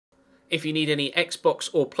If you need any Xbox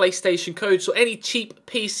or PlayStation codes or any cheap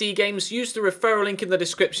PC games, use the referral link in the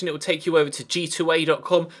description. It will take you over to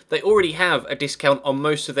g2a.com. They already have a discount on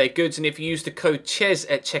most of their goods, and if you use the code CHES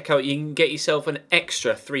at checkout, you can get yourself an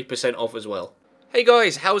extra 3% off as well. Hey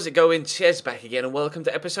guys, how's it going? Ches back again, and welcome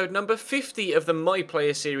to episode number 50 of the My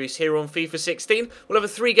Player series here on FIFA 16. We'll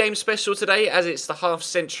have a 3-game special today as it's the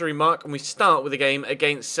half-century mark, and we start with a game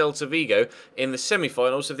against Celta Vigo in the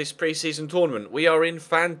semi-finals of this pre-season tournament. We are in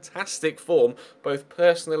fantastic form, both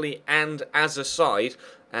personally and as a side,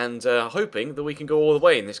 and hoping that we can go all the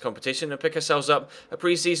way in this competition and pick ourselves up a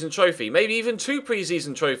pre-season trophy. Maybe even 2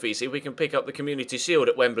 pre-season trophies if we can pick up the Community Shield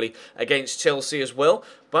at Wembley against Chelsea as well.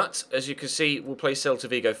 But, as you can see, we'll play Celta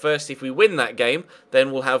Vigo first. If we win that game,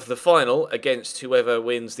 then we'll have the final against whoever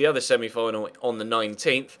wins the other semi-final on the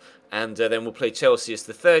 19th. And then we'll play Chelsea as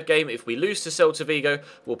the 3rd game. If we lose to Celta Vigo,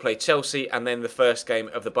 we'll play Chelsea and then the first game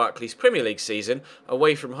of the Barclays Premier League season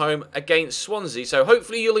away from home against Swansea. So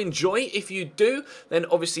hopefully you'll enjoy. If you do, then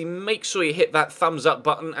obviously make sure you hit that thumbs up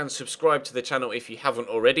button and subscribe to the channel if you haven't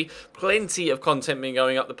already. Plenty of content been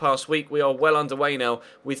going up the past week. We are well underway now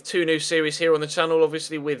with 2 new series here on the channel,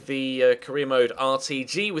 obviously with the career mode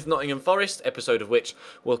RTG with Nottingham Forest, episode of which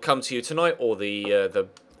will come to you tonight, or the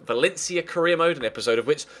Valencia career mode, an episode of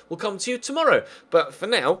which will come to you tomorrow. But for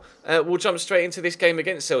now, we'll jump straight into this game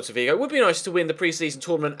against Celta Vigo. It would be nice to win the pre-season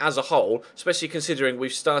tournament as a whole, especially considering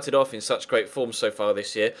we've started off in such great form so far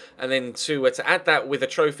this year. And then to add that with a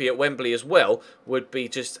trophy at Wembley as well would be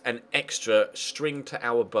just an extra string to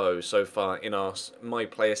our bow so far in our My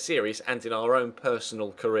Player series and in our own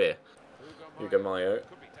personal career. Hugo Mayo,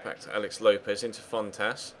 back to Alex Lopez, into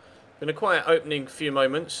Fontas. Been a quiet opening few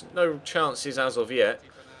moments, no chances as of yet.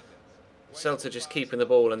 Celta just keeping the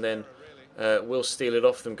ball, and then we'll steal it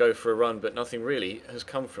off them, go for a run, but nothing really has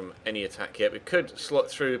come from any attack yet. We could slot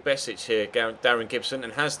through Besic here, Darren Gibson,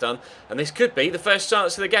 and has done, and this could be the first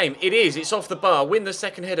chance of the game. It is, it's off the bar. Win the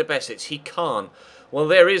second header, Besic. He can't. Well,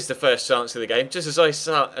 there is the first chance of the game. Just as I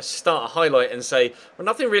start a highlight and say, well,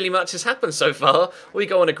 nothing really much has happened so far. We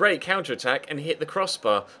go on a great counter-attack and hit the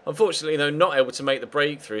crossbar. Unfortunately, though, not able to make the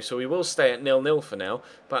breakthrough, so we will stay at 0-0 for now.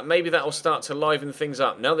 But maybe that will start to liven things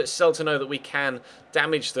up. Now that Celta know that we can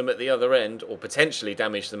damage them at the other end, or potentially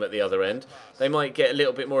damage them at the other end, they might get a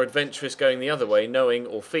little bit more adventurous going the other way, knowing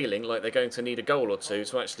or feeling like they're going to need a goal or two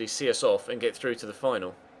to actually see us off and get through to the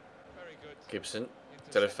final. Gibson.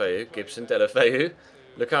 Delafeu, Gibson, Delafeu.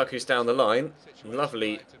 Lukaku's down the line.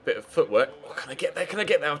 Lovely bit of footwork. Oh, can I get there? Can I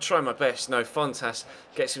get there? I'll try my best. No, Fontas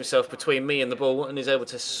gets himself between me and the ball and is able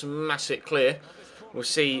to smash it clear. We'll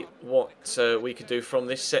see what we could do from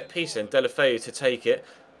this set piece then. Delafeu to take it.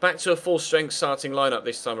 Back to a full-strength starting lineup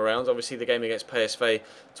this time around. Obviously, the game against PSV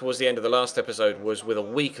towards the end of the last episode was with a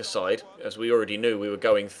weaker side, as we already knew we were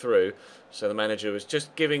going through. So the manager was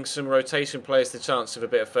just giving some rotation players the chance of a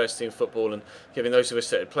bit of first-team football and giving those of us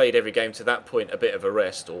that had played every game to that point a bit of a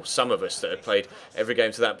rest, or some of us that had played every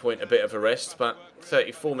game to that point a bit of a rest. But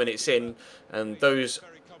 34 minutes in, and those,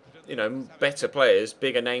 you know, better players,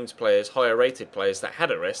 bigger named players, higher rated players that had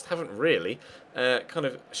a rest haven't really kind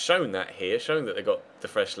of shown that here, showing that they've got the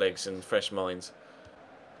fresh legs and fresh minds.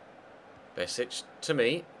 Besic to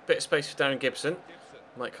me, bit of space for Darren Gibson.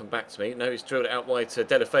 Might come back to me. No, he's drilled it out wide to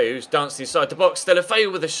Delafeu, who's danced inside the box.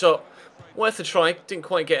 Delafeu with a shot. Worth a try. Didn't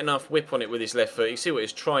quite get enough whip on it with his left foot. You see what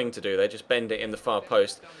he's trying to do there. Just bend it in the far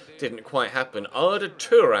post. Didn't quite happen. Arda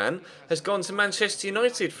Turan has gone to Manchester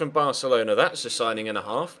United from Barcelona. That's a signing and a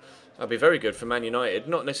half. That'd be very good for Man United.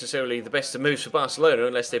 Not necessarily the best of moves for Barcelona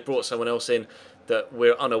unless they brought someone else in that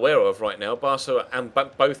we're unaware of right now. Both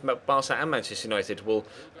Barca and Manchester United will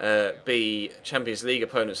be Champions League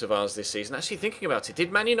opponents of ours this season. Actually thinking about it,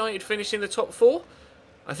 did Man United finish in the top 4?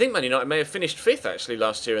 I think Man United may have finished 5th actually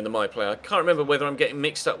last year in the My Player. I can't remember whether I'm getting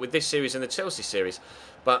mixed up with this series and the Chelsea series.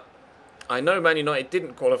 But I know Man United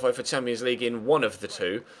didn't qualify for Champions League in one of the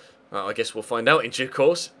 2. I guess we'll find out in due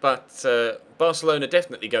course, but Barcelona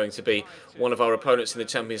definitely going to be one of our opponents in the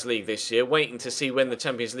Champions League this year, waiting to see when the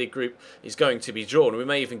Champions League group is going to be drawn. We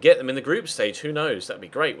may even get them in the group stage, who knows? That'd be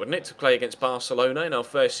great, wouldn't it, to play against Barcelona in our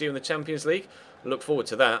first year in the Champions League? Look forward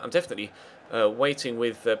to that. I'm definitely waiting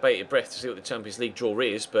with bated breath to see what the Champions League draw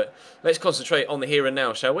is, but let's concentrate on the here and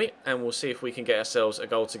now, shall we? And we'll see if we can get ourselves a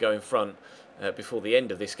goal to go in front before the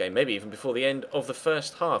end of this game, maybe even before the end of the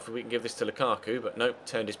first half. If we can give this to Lukaku, but nope,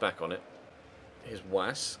 turned his back on it. Here's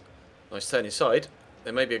Was. Nice turn inside.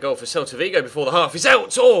 There may be a goal for Celta Vigo before the half is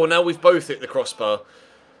out. Oh, now we've both hit the crossbar.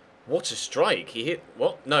 What a strike. He hit...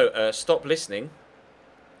 What? No, stop listening.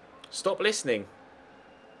 Stop listening.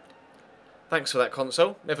 Thanks for that,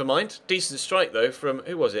 console. Never mind. Decent strike, though, from...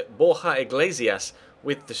 Who was it? Borja Iglesias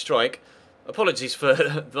with the strike. Apologies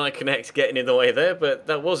for my Connect getting in the way there, but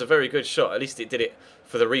that was a very good shot. At least it did it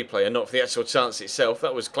for the replay and not for the actual chance itself.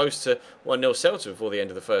 That was close to 1-0 Celta before the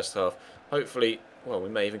end of the first half. Hopefully, well, we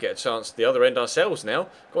may even get a chance at the other end ourselves now.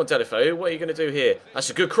 Go on, Delafeu, what are you going to do here? That's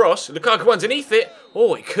a good cross. Lukaku underneath it.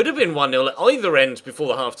 Oh, it could have been 1-0 at either end before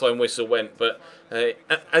the half-time whistle went. But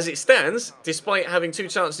as it stands, despite having 2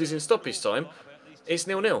 chances in stoppage time, it's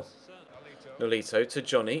 0-0. Nolito to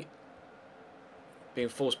Johnny. Being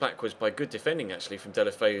forced backwards by good defending, actually, from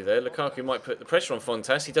Delafeu there. Lukaku might put the pressure on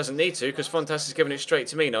Fontas. He doesn't need to, because Fontas is giving it straight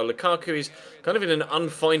to me. Now, Lukaku is kind of in an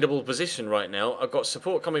unfindable position right now. I've got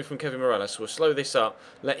support coming from Kevin Morales. We'll slow this up,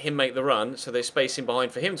 let him make the run, so there's space in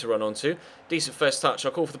behind for him to run onto. Decent first touch.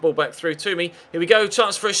 I'll call for the ball back through to me. Here we go.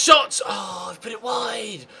 Chance for a shot. Oh, I've put it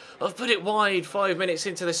wide. I've put it wide 5 minutes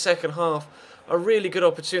into the second half. A really good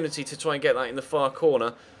opportunity to try and get that in the far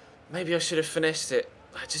corner. Maybe I should have finessed it.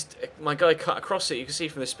 My guy cut across it. You can see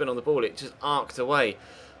from the spin on the ball, it just arced away.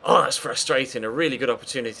 Oh, that's frustrating. A really good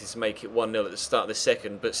opportunity to make it 1-0 at the start of the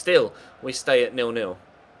second, but still, we stay at 0-0.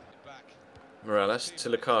 Morales to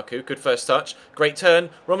Lukaku. Good first touch. Great turn.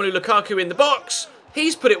 Romelu Lukaku in the box.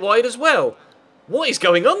 He's put it wide as well. What is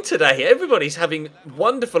going on today? Everybody's having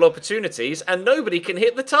wonderful opportunities, and nobody can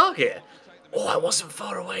hit the target. Oh, I wasn't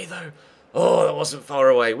far away, though. Oh, that wasn't far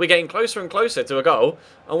away. We're getting closer and closer to a goal.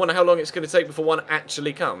 I wonder how long it's going to take before one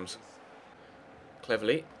actually comes.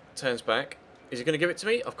 Cleverly turns back. Is he going to give it to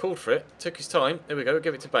me? I've called for it. Took his time. There we go.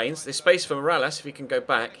 Give it to Baines. There's space for Morales if he can go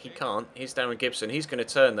back. He can't. Here's Darren Gibson. He's going to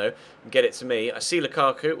turn, though, and get it to me. I see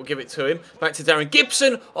Lukaku. We'll give it to him. Back to Darren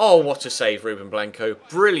Gibson. Oh, what a save, Ruben Blanco.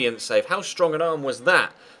 Brilliant save. How strong an arm was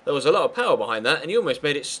that? There was a lot of power behind that, and he almost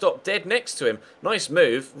made it stop dead next to him. Nice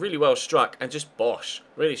move. Really well struck, and just bosh.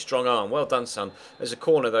 Really strong arm. Well done, son. There's a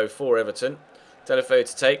corner, though, for Everton. Delafeu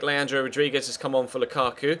to take. Leandro Rodriguez has come on for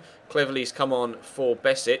Lukaku. Cleverly's come on for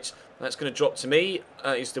Besic. That's going to drop to me.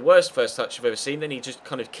 It's the worst first touch I've ever seen. Then he just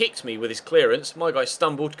kind of kicked me with his clearance. My guy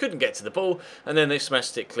stumbled, couldn't get to the ball, and then they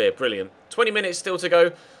smashed it clear. Brilliant. 20 minutes still to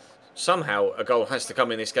go. Somehow a goal has to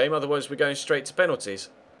come in this game, otherwise we're going straight to penalties.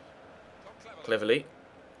 Cleverly.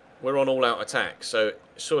 We're on all-out attack, so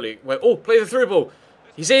surely... Oh, play the through ball.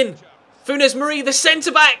 He's in. Funes Mori, the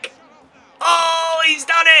centre-back. Oh, he's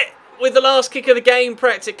done it! With the last kick of the game,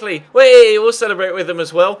 practically. We'll celebrate with them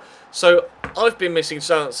as well. So, I've been missing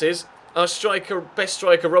chances. Our striker, best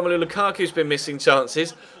striker, Romelu Lukaku's been missing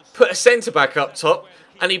chances. Put a centre-back up top,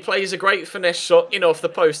 and he plays a great finesse shot in off the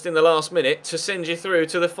post in the last minute to send you through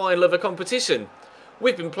to the final of a competition.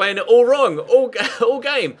 We've been playing it all wrong, all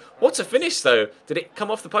game. What a finish, though. Did it come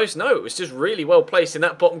off the post? No, it was just really well placed in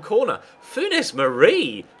that bottom corner. Funes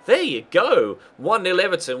Mori, there you go. 1-0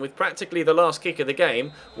 Everton with practically the last kick of the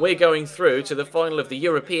game. We're going through to the final of the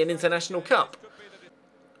European International Cup.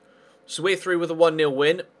 So we're through with a 1-0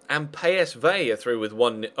 win, and PSV are through with a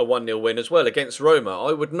 1-0 win as well against Roma.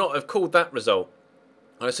 I would not have called that result.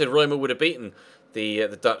 I said Roma would have beaten the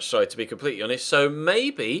Dutch side, to be completely honest. So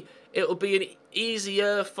maybe it'll be an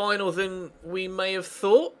easier final than we may have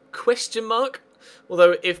thought? Question mark.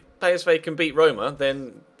 Although if PSV can beat Roma,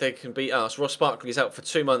 then they can beat us. Ross Barkley's out for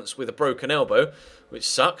 2 months with a broken elbow, which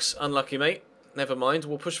sucks. Unlucky, mate. Never mind.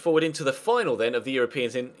 We'll push forward into the final then of the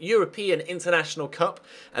European International Cup,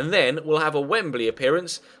 and then we'll have a Wembley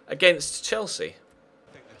appearance against Chelsea.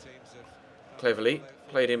 Cleverly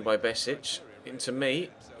played in by Besic. Into me.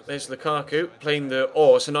 There's Lukaku playing the...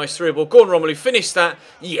 Oh, it's a nice through ball. Go on, Romelu. Finish that.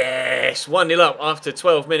 Yes! 1-0 up after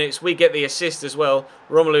 12 minutes. We get the assist as well.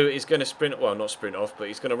 Romelu is going to sprint... Well, not sprint off, but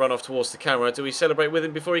he's going to run off towards the camera. Do we celebrate with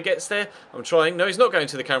him before he gets there? I'm trying. No, he's not going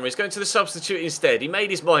to the camera. He's going to the substitute instead. He made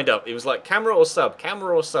his mind up. He was like, camera or sub?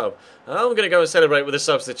 Camera or sub? I'm going to go and celebrate with a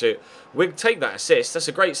substitute. We'll take that assist. That's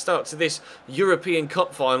a great start to this European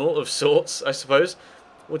Cup final of sorts, I suppose.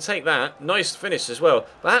 We'll take that. Nice finish as well.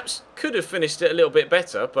 Perhaps could have finished it a little bit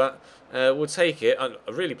better, but we'll take it. I'm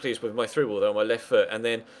really pleased with my through ball, though, on my left foot. And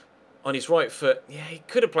then on his right foot, yeah, he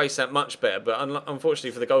could have placed that much better. But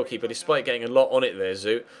unfortunately for the goalkeeper, despite getting a lot on it there,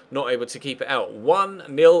 Zoot, not able to keep it out.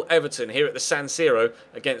 1-0 Everton here at the San Siro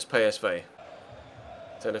against PSV.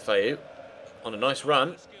 Delafeu on a nice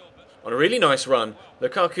run. On a really nice run.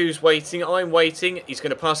 Lukaku's waiting, I'm waiting. He's going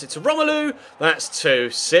to pass it to Romelu. That's two.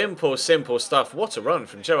 Simple, simple stuff. What a run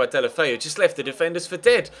from Gerard Delafeu. Just left the defenders for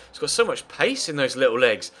dead. He's got so much pace in those little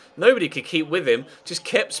legs. Nobody could keep with him. Just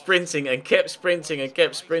kept sprinting and kept sprinting and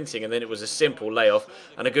kept sprinting. And then it was a simple layoff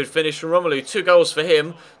and a good finish from Romelu. 2 goals for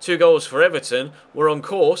him, 2 goals for Everton. We're on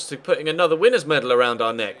course to putting another winners' medal around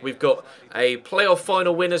our neck. We've got a playoff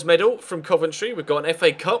final winners' medal from Coventry. We've got an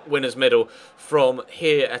FA Cup winners' medal from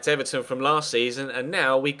here at Everton from last season. And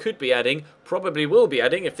now we could be adding, probably will be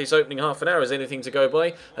adding, if this opening half an hour is anything to go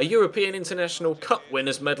by, a European International Cup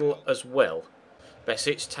winners medal as well.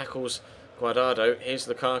 Besic tackles Guardado. Here's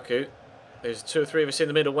Lukaku. There's 2 or 3 of us in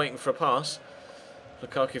the middle waiting for a pass.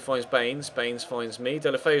 Lukaku finds Baines. Baines finds me.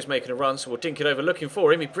 Deulofeu's making a run, so we'll dink it over looking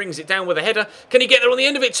for him. He brings it down with a header. Can he get there on the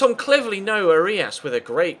end of it? Tom Cleverley, no. Arias with a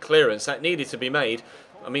great clearance. That needed to be made.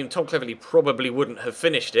 I mean, Tom Cleverley probably wouldn't have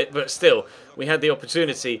finished it, but still, we had the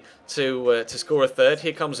opportunity to score a third.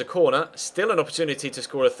 Here comes a corner. Still an opportunity to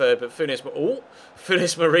score a third, but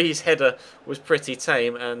Funes Mari's header was pretty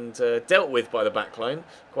tame and dealt with by the back line.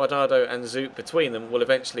 Guardado and Zoot between them will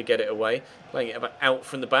eventually get it away. Playing it out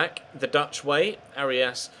from the back, the Dutch way.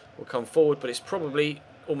 Arias will come forward, but it's probably,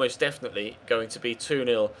 almost definitely, going to be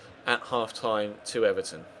 2-0 at half-time to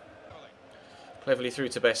Everton. Cleverley through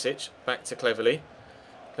to Besic, back to Cleverley.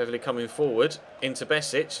 Cleverley coming forward into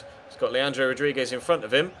Besic. He's got Leandro Rodriguez in front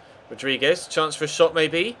of him. Rodriguez, chance for a shot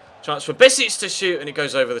maybe. Chance for Besic to shoot, and it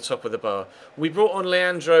goes over the top of the bar. We brought on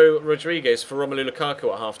Leandro Rodriguez for Romelu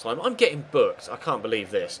Lukaku at half-time. I'm getting booked. I can't believe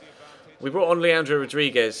this. We brought on Leandro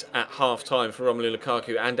Rodriguez at half-time for Romelu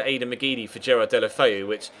Lukaku and Aidan McGeady for Gerard Deulofeu,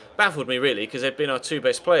 which baffled me really because they'd been our 2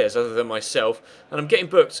 best players other than myself, and I'm getting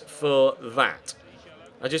booked for that.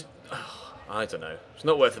 I don't know. It's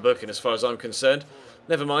not worth the booking as far as I'm concerned.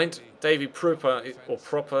 Never mind. Davy Prooper, or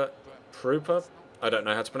Prooper? I don't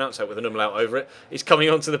know how to pronounce that with an umlaut over it. He's coming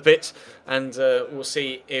onto the pitch, and we'll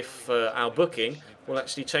see if our booking will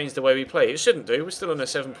actually change the way we play. It shouldn't do. We're still on a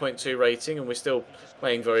 7.2 rating, and we're still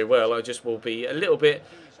playing very well. I just will be a little bit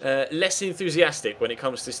less enthusiastic when it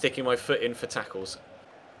comes to sticking my foot in for tackles.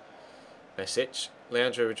 Besic.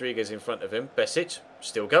 Leandro Rodriguez in front of him. Besic,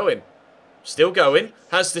 still going. Still going,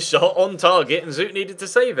 has the shot on target, and Zoot needed to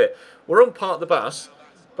save it. We're on part of the bus,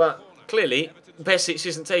 but clearly Besic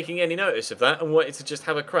isn't taking any notice of that and wanted to just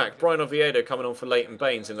have a crack. Brian Oviedo coming on for Leighton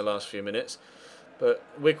Baines in the last few minutes. But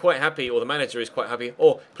we're quite happy, or the manager is quite happy.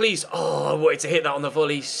 Oh, please, I wanted to hit that on the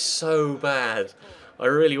volley so bad. I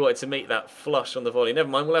really wanted to meet that flush on the volley. Never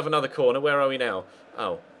mind, we'll have another corner. Where are we now?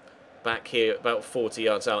 Oh, back here, about 40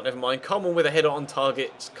 yards out. Never mind. Coleman with a header on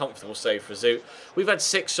target. It's a comfortable save for Zoot. We've had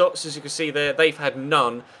 6 shots, as you can see there. They've had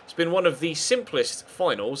none. It's been one of the simplest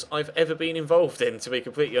finals I've ever been involved in, to be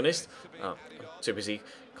completely honest. Oh, I'm too busy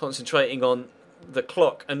concentrating on the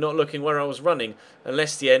clock and not looking where I was running. And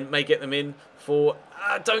Lestien may get them in for...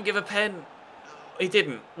 don't give a pen. He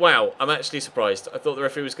didn't. Wow, I'm actually surprised. I thought the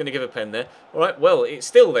referee was going to give a pen there. Alright, well, it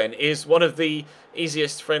still then is one of the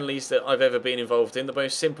easiest friendlies that I've ever been involved in. The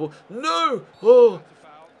most simple. No! Oh,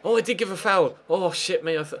 I did give a foul. Oh, shit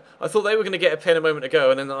me. I thought they were going to get a pen a moment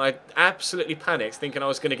ago, and then I absolutely panicked, thinking I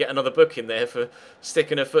was going to get another book in there for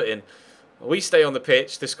sticking a foot in. We stay on the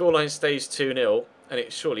pitch. The scoreline stays 2-0, and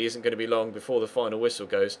it surely isn't going to be long before the final whistle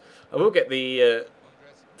goes. I will get the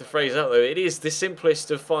phrase out though. It is the simplest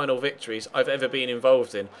of final victories I've ever been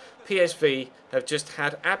involved in. PSV have just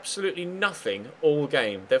had absolutely nothing all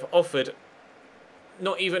game. They've offered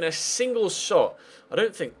not even a single shot. I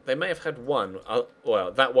don't think they may have had one.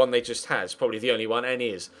 Well, that one they just had is probably the only one, and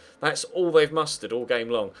is. That's all they've mustered all game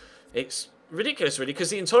long. It's ridiculous really, because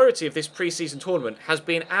the entirety of this pre-season tournament has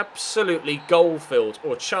been absolutely goal-filled,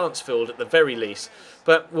 or chance-filled at the very least.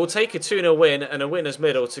 But we'll take a 2-0 win and a winner's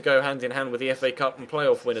medal to go hand-in-hand with the FA Cup and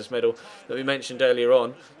playoff winners medal that we mentioned earlier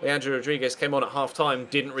on. Leandro Rodriguez came on at half-time,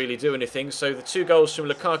 didn't really do anything, so the 2 goals from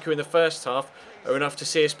Lukaku in the first half are enough to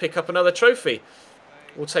see us pick up another trophy.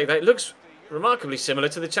 We'll take that. It looks remarkably similar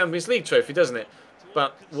to the Champions League trophy, doesn't it?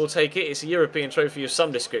 But we'll take it. It's a European trophy of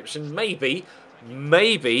some description. Maybe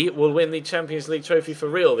we'll win the Champions League trophy for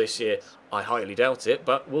real this year. I highly doubt it,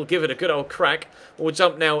 but we'll give it a good old crack. We'll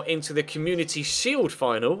jump now into the Community Shield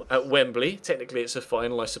final at Wembley. Technically it's a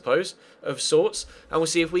final, I suppose, of sorts. And we'll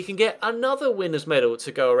see if we can get another winner's medal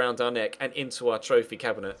to go around our neck and into our trophy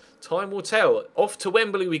cabinet. Time will tell. Off to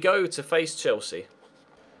Wembley we go to face Chelsea.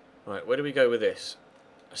 Right, where do we go with this?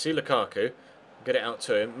 I see Lukaku. Get it out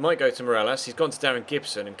to him. Might go to Morales. He's gone to Darren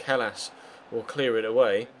Gibson, and Callas will clear it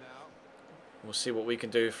away. We'll see what we can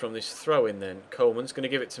do from this throw-in then. Coleman's going to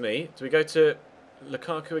give it to me. Do we go to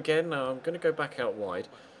Lukaku again? No, I'm going to go back out wide.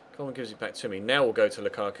 Coleman gives it back to me. Now we'll go to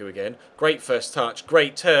Lukaku again. Great first touch.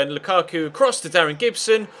 Great turn. Lukaku across to Darren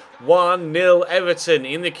Gibson. 1-0 Everton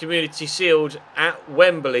in the Community Shield at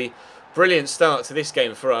Wembley. Brilliant start to this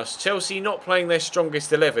game for us. Chelsea not playing their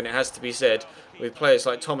strongest 11, it has to be said, with players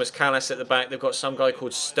like Thomas Callas at the back. They've got some guy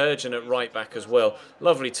called Sturgeon at right back as well.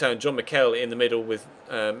 Lovely turn. John McKell in the middle with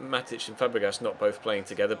Matic and Fabregas not both playing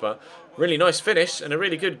together, but really nice finish and a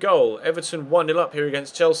really good goal. Everton 1-0 up here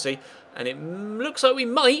against Chelsea, and it looks like we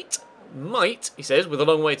might, he says, with a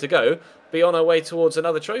long way to go, be on our way towards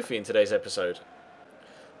another trophy in today's episode.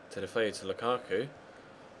 Delafeu to Lukaku.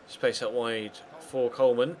 Space out wide for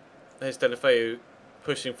Coleman. There's Delafeu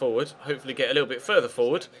pushing forward. Hopefully get a little bit further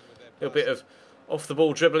forward. A little bit of off the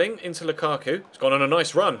ball dribbling into Lukaku. He's gone on a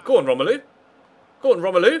nice run. Go on, Romelu. Go on,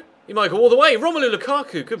 Romelu. He might go all the way. Romelu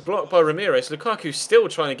Lukaku. Good block by Ramirez. Lukaku still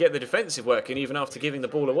trying to get the defensive working even after giving the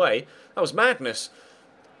ball away. That was madness.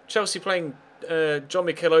 Chelsea playing John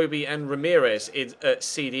Michelobi and Ramirez at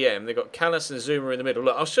CDM. They've got Callas and Zuma in the middle.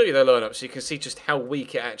 Look, I'll show you their lineup so you can see just how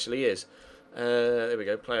weak it actually is. There we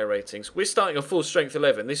go, player ratings. We're starting a full strength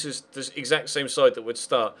 11. This is the exact same side that would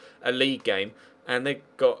start a league game. And they've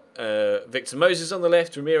got Victor Moses on the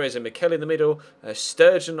left, Ramirez and Mikel in the middle,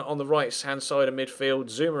 Sturgeon on the right-hand side of midfield,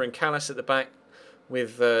 Zuma and Callas at the back,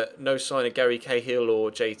 with no sign of Gary Cahill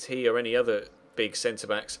or JT or any other big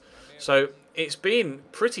centre-backs. So it's been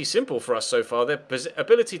pretty simple for us so far. Their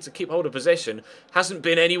ability to keep hold of possession hasn't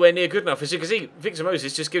been anywhere near good enough. As you can see, Victor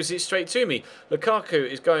Moses just gives it straight to me. Lukaku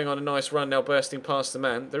is going on a nice run now, bursting past the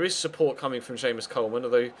man. There is support coming from Seamus Coleman,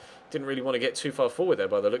 although didn't really want to get too far forward there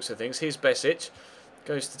by the looks of things. Here's Besic.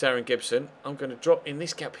 Goes to Darren Gibson. I'm going to drop in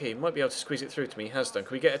this gap here. He might be able to squeeze it through to me. He has done.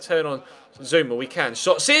 Can we get a turn on Zuma? We can.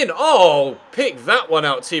 Shots in. Oh, pick that one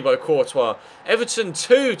out, Thibaut Courtois. Everton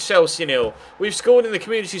 2, Chelsea 0. We've scored in the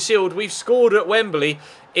Community Shield. We've scored at Wembley.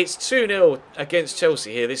 It's 2-0 against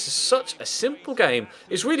Chelsea here. This is such a simple game.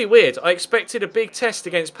 It's really weird. I expected a big test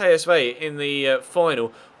against PSV in the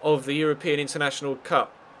final of the European International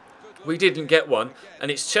Cup. We didn't get one, and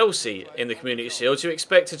it's Chelsea in the Community Shield. You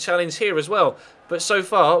expect a challenge here as well, but so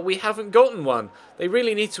far we haven't gotten one. They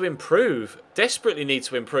really need to improve, desperately need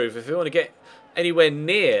to improve if we want to get anywhere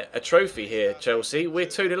near a trophy here, Chelsea. We're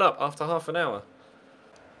 2-0 up after half an hour.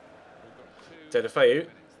 Delafeu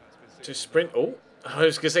to sprint. Oh, I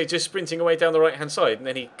was going to say just sprinting away down the right-hand side, and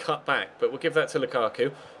then he cut back, but we'll give that to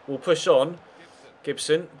Lukaku. We'll push on.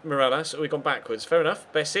 Gibson, Morales, oh, we've gone backwards. Fair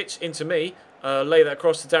enough. Besic into me. Lay that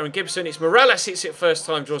across to Darren Gibson. It's Morales hits it first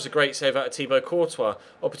time, draws a great save out of Thibaut Courtois.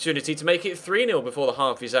 Opportunity to make it 3-0 before the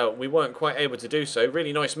half is out. We weren't quite able to do so.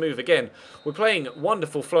 Really nice move again. We're playing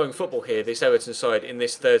wonderful flowing football here, this Everton side, in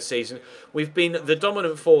this third season. We've been the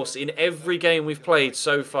dominant force in every game we've played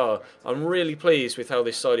so far. I'm really pleased with how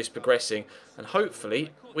this side is progressing. And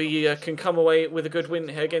hopefully we can come away with a good win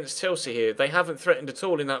against Chelsea here. They haven't threatened at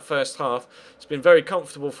all in that first half. It's been very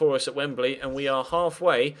comfortable for us at Wembley, and we are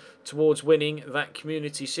halfway towards winning that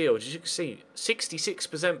Community Shield. As you can see,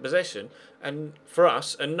 66% possession and for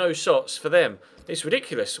us, and no shots for them. It's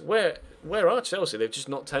ridiculous. Where are Chelsea? They've just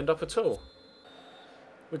not turned up at all.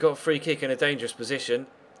 We've got a free kick in a dangerous position.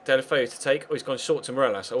 Delafeu to take. Oh, he's gone short to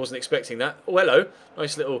Morales. I wasn't expecting that. Oh, hello.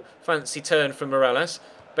 Nice little fancy turn from Morales.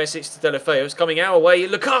 Besic to Delafeu. It's coming our way.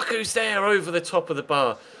 Lukaku's there over the top of the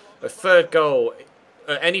bar. A third goal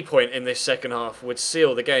at any point in this second half would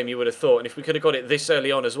seal the game, you would have thought. And if we could have got it this early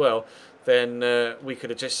on as well, then we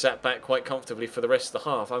could have just sat back quite comfortably for the rest of the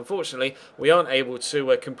half. Unfortunately, we aren't able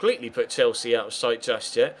to completely put Chelsea out of sight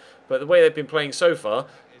just yet. But the way they've been playing so far,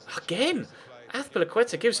 again,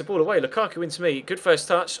 Ep50 gives the ball away. Lukaku into me. Good first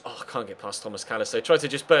touch. Oh, I can't get past Thomas Callas. Tried to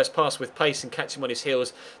just burst past with pace and catch him on his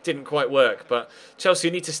heels. Didn't quite work. But Chelsea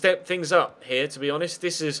need to step things up here, to be honest.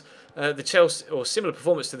 This is the Chelsea, or similar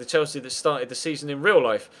performance to the Chelsea that started the season in real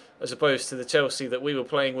life, as opposed to the Chelsea that we were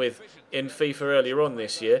playing with in FIFA earlier on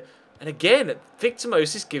this year. And again, Victor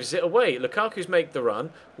Moses gives it away. Lukaku's make the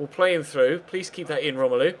run. We'll play him through. Please keep that in,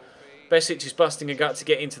 Romelu. Besic is busting a gut to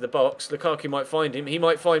get into the box. Lukaku might find him. He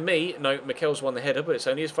might find me. No, Mikel's won the header, but it's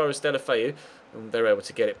only as far as Delafeu. And they're able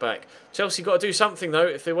to get it back. Chelsea got to do something, though,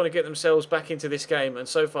 if they want to get themselves back into this game. And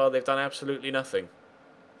so far, they've done absolutely nothing.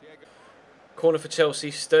 Corner for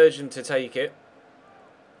Chelsea. Sturgeon to take it.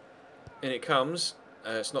 In it comes.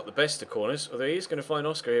 It's not the best of corners, although he is going to find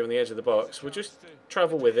Oscar here on the edge of the box. We'll just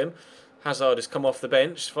travel with him. Hazard has come off the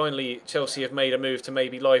bench. Finally, Chelsea have made a move to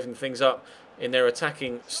maybe liven things up in their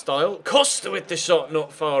attacking style. Costa with the shot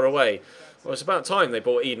not far away. Well, it's about time they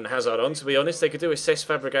brought Eden Hazard on, to be honest. They could do assess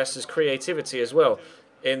Fabregas's creativity as well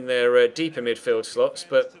in their deeper midfield slots,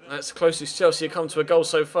 but that's the closest Chelsea have come to a goal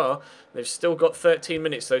so far. They've still got 13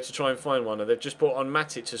 minutes, though, to try and find one, and they've just brought on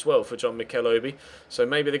Matic as well for John Michelobi, so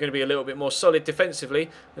maybe they're going to be a little bit more solid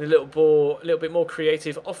defensively and a little bit more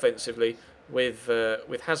creative offensively with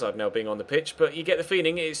Hazard now being on the pitch. But you get the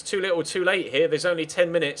feeling it's too little too late here. There's only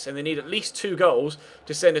 10 minutes and they need at least 2 goals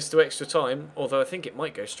to send us to extra time, although I think it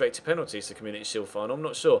might go straight to penalties, the Community Shield final. I'm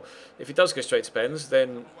not sure. If it does go straight to pens,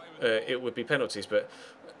 then it would be penalties, but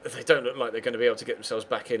they don't look like they're going to be able to get themselves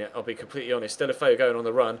back in it, I'll be completely honest. Delafeu going on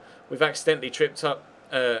the run. We've accidentally tripped up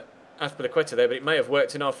Ep50 there, but it may have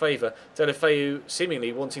worked in our favour. Delafeu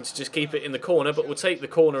seemingly wanting to just keep it in the corner, but will take the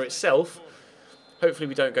corner itself. Hopefully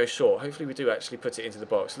we don't go short. Hopefully we do actually put it into the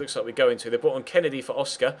box. It looks like we go into. They brought on Kennedy for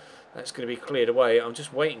Oscar. That's going to be cleared away. I'm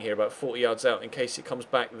just waiting here about 40 yards out in case it comes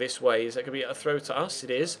back this way. Is that going to be a throw to us?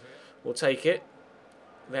 It is. We'll take it.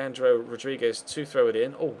 Leandro Rodriguez to throw it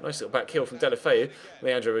in. Oh, nice little back heel from Deulofeu.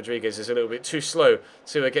 Leandro Rodriguez is a little bit too slow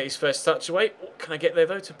to get his first touch away. Oh, can I get there,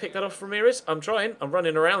 though, to pick that off Ramirez? I'm trying. I'm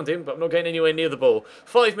running around him, but I'm not getting anywhere near the ball.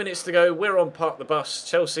 5 minutes to go. We're on Park the Bus.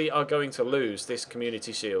 Chelsea are going to lose this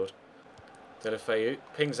Community Shield. Deulofeu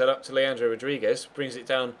pings that up to Leandro Rodriguez. Brings it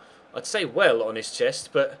down, I'd say, well on his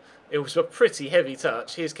chest, but it was a pretty heavy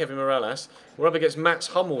touch. Here's Kevin Morales. We're up against Mats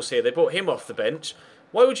Hummels here. They brought him off the bench.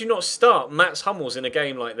 Why would you not start Mats Hummels in a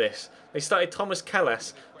game like this? They started Thomas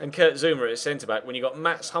Callas and Kurt Zuma at centre-back when you got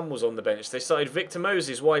Mats Hummels on the bench. They started Victor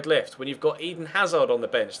Moses wide left when you've got Eden Hazard on the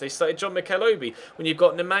bench. They started John Mikel Obi when you've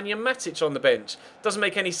got Nemanja Matic on the bench. Doesn't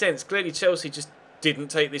make any sense. Clearly Chelsea just didn't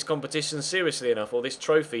take this competition seriously enough, or this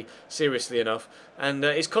trophy seriously enough, and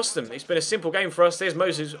it's cost them. It's been a simple game for us. There's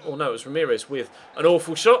Moses, or no, it was Ramirez with an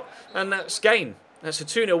awful shot, and that's game. That's a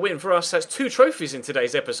 2-0 win for us. That's 2 trophies in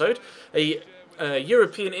today's episode. A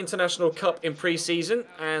European International Cup in pre-season,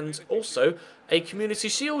 and also a Community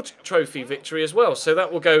Shield trophy victory as well. So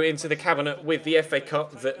that will go into the cabinet with the FA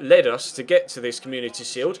Cup that led us to get to this Community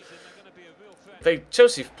Shield.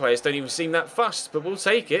 Chelsea players don't even seem that fussed, but we'll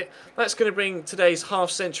take it. That's going to bring today's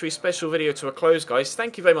half-century special video to a close, guys.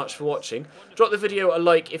 Thank you very much for watching. Drop the video a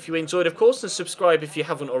like if you enjoyed, of course, and subscribe if you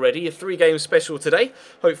haven't already. A 3-game special today.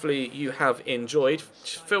 Hopefully you have enjoyed.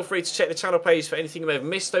 Feel free to check the channel page for anything you may have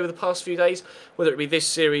missed over the past few days, whether it be this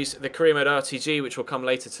series, the Career Mode RTG, which will come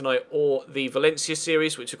later tonight, or the Valencia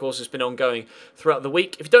series, which of course has been ongoing throughout the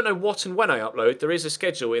week. If you don't know what and when I upload, there is a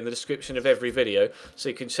schedule in the description of every video, so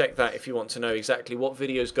you can check that if you want to know exactly what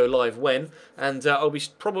videos go live when. And I'll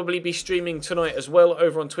probably be streaming tonight as well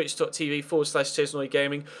over on twitch.tv/Chesnoid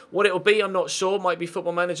Gaming. What it'll be, I'm not sure. Might be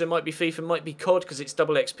Football Manager, might be FIFA, might be COD, because it's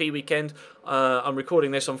double XP weekend. I'm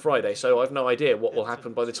recording this on Friday, so I've no idea what will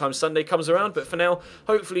happen by the time Sunday comes around. But for now,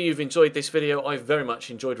 hopefully you've enjoyed this video. I've very much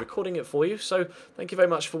enjoyed recording it for you. So thank you very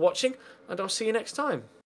much for watching, and I'll see you next time.